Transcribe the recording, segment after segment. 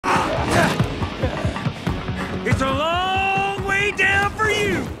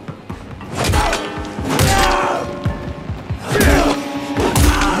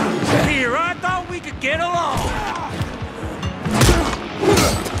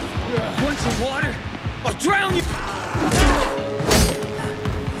some water? I'll drown you!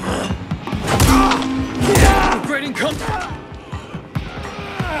 Regretting come...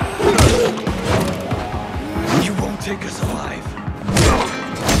 You won't take us alive.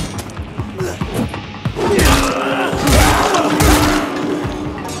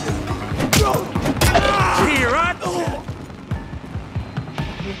 Here, right?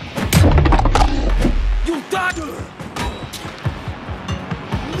 You'll die!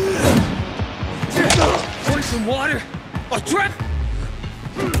 Want some water? I'll drown...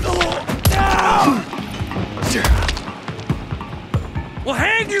 We'll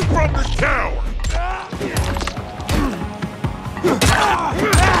hang you from the tower!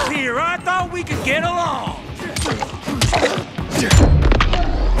 Here, I thought we could get along!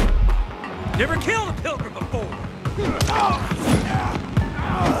 Never killed a pilgrim before!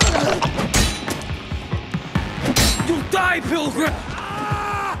 You'll die, pilgrim!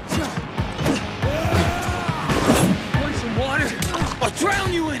 Want some water? I'll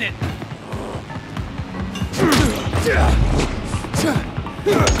drown you in it!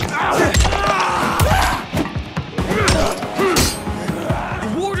 The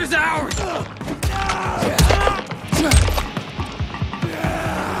water's ours!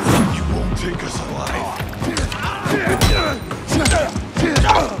 You won't take us alive.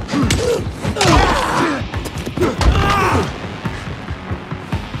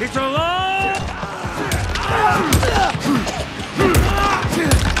 It's a long...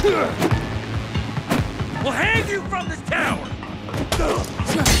 We'll hang you from this tower!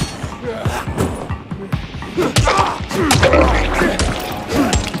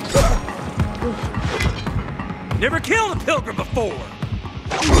 Never killed a pilgrim before!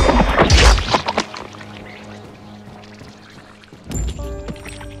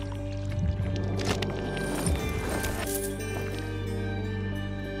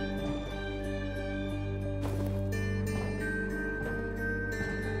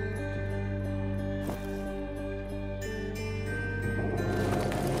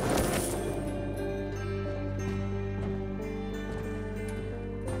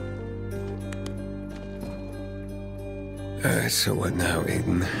 So what now,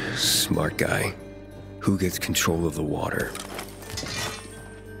 Aiden? Smart guy. Who gets control of the water?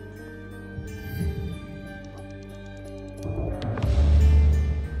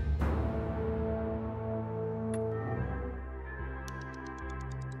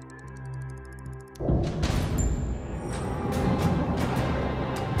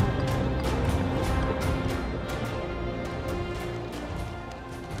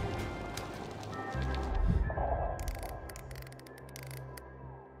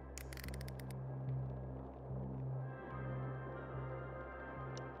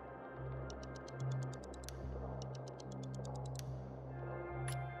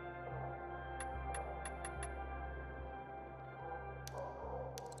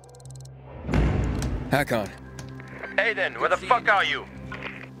 Hakon. Aiden, where the fuck are you?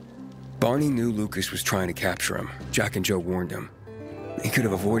 Barney knew Lucas was trying to capture him. Jack and Joe warned him. He could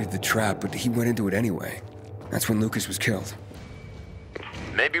have avoided the trap, but he went into it anyway. That's when Lucas was killed.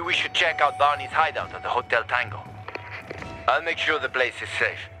 Maybe we should check out Barney's hideout at the Hotel Tango. I'll make sure the place is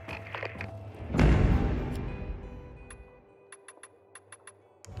safe.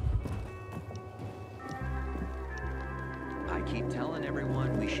 I keep telling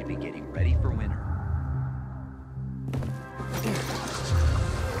everyone we should be getting ready for winter.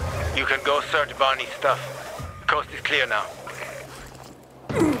 You can go search Barney's stuff. Coast is clear now.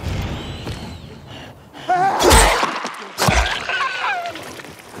 Will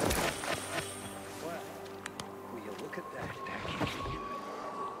you look at that?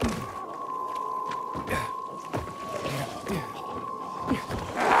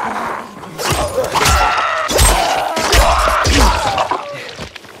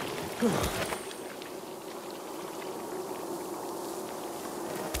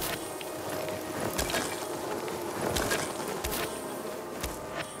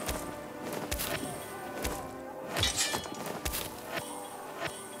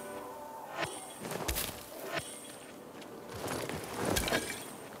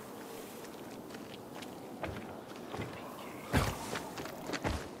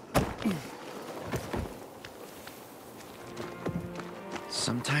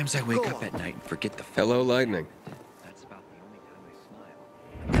 Sometimes I wake up at night and forget the Hello, Lightning. That's about the only time I smile.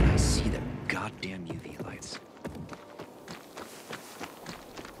 And then I see the goddamn UV lights.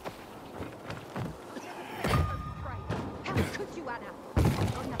 How could you, Anna?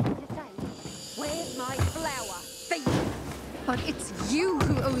 I've got nothing to say. Where's my flour? Thief! But it's you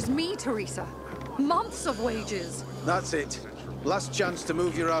who owes me, Teresa. Months of wages. That's it. Last chance to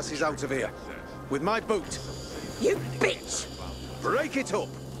move your asses out of here. With my boot. You bitch! Break it up!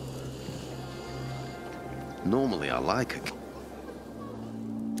 Normally I like it.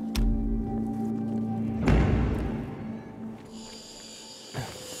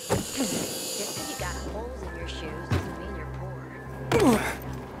 Just 'cause you got holes in your shoes doesn't mean you're poor.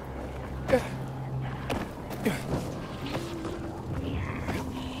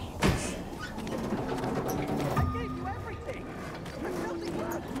 I gave you everything! There's nothing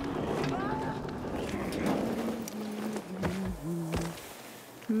left!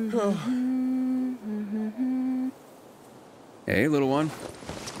 Hey, little one.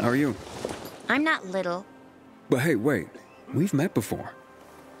 How are you? I'm not little. But hey, wait. We've met before.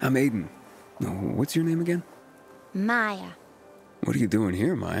 I'm Aiden. What's your name again? Maya. What are you doing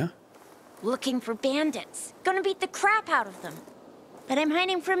here, Maya? Looking for bandits. Gonna beat the crap out of them. But I'm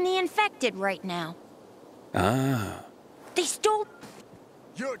hiding from the infected right now. Ah. They stole...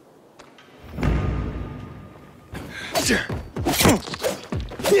 You're...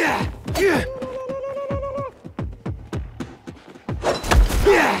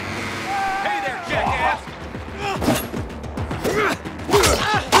 Hey there, jackass!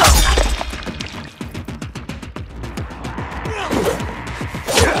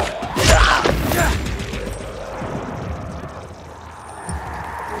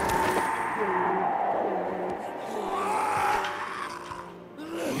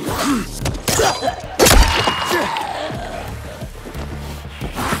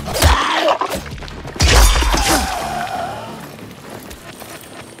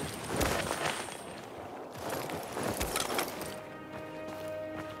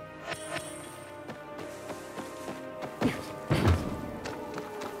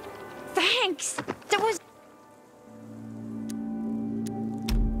 Thanks! That was...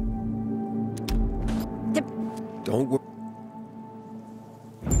 Don't worry.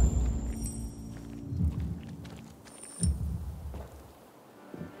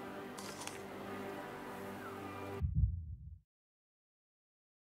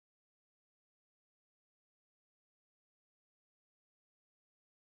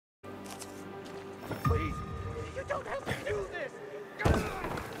 You don't have to do this!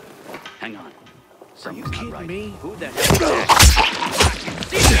 Hang on. Are you Something's not kidding right. me? Who the hell is that?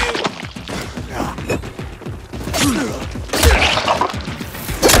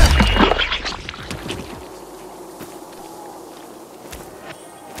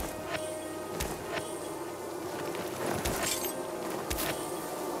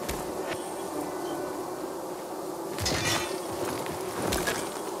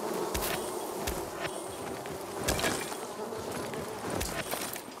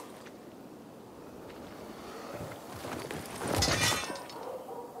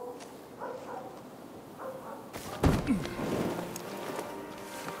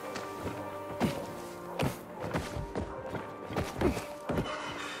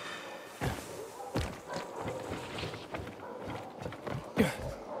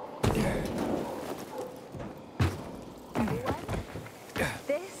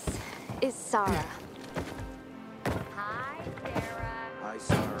 This is Sarah. Hi, Sarah. Hi,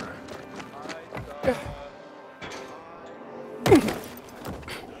 Sarah.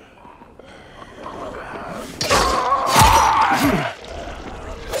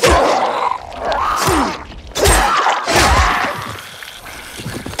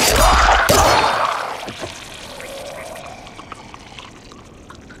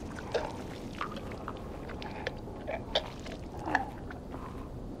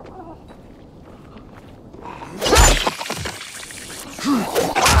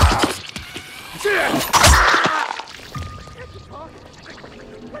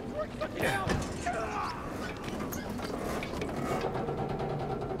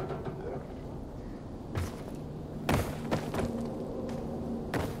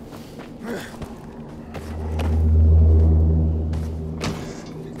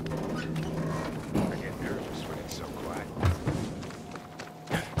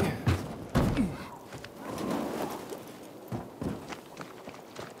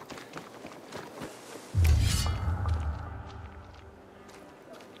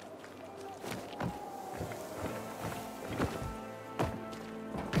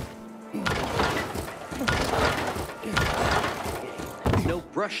 No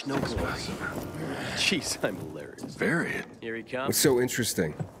brush, no gloves. Jeez, I'm hilarious. Very. Here he comes. What's so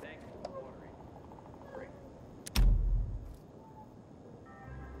interesting?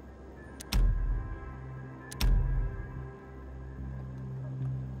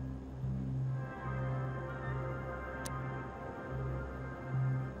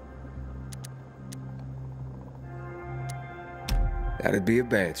 That'd be a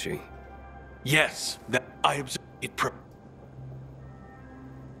banshee. Yes, that I observed it.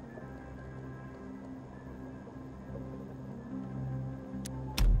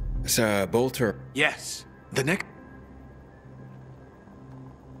 It's a bolter. Yes, the next.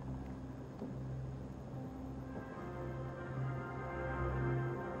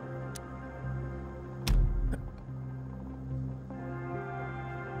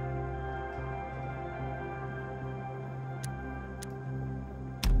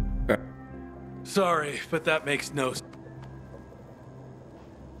 Sorry, but that makes no sense.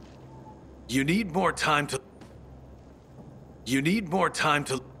 You need more time to... You need more time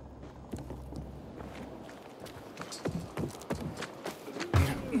to...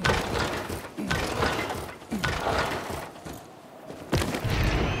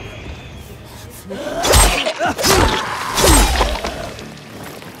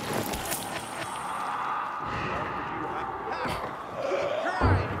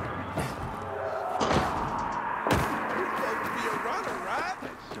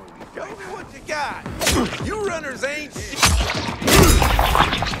 You runners ain't shit.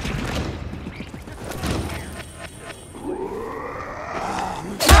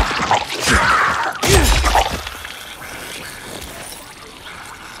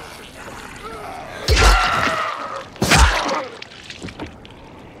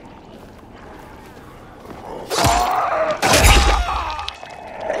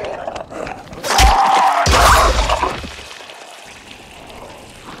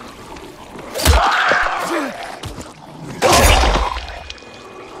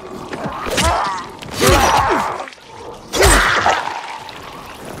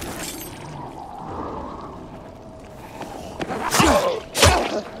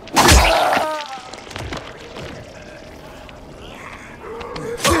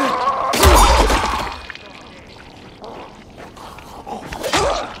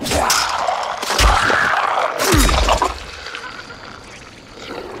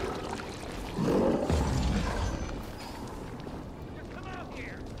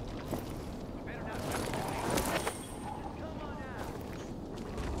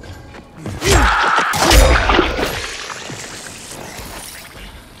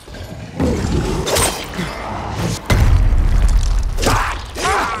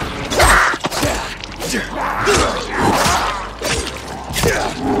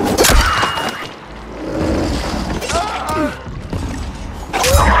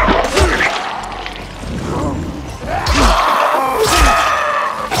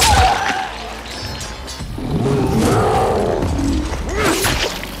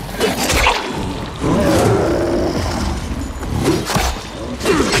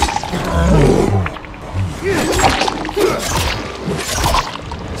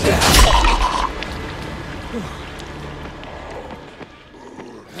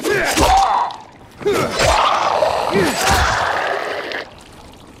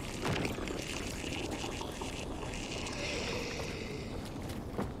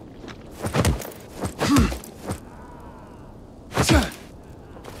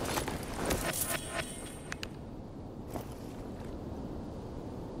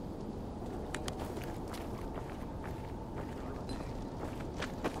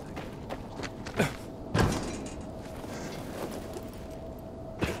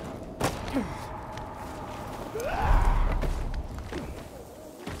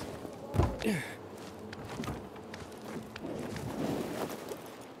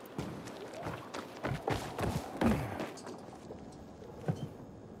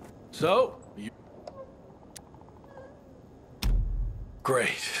 So, you...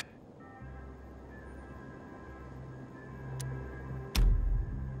 Great.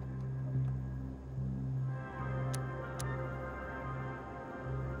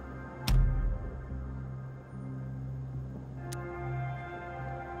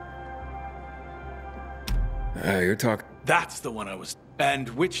 You're talking... That's the one I was... And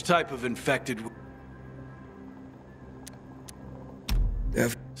which type of infected...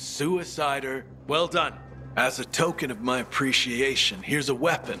 Suicider. Well done. As a token of my appreciation, here's a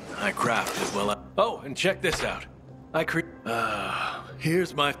weapon I crafted while I... Oh, and check this out.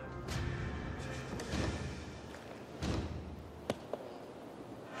 Here's my...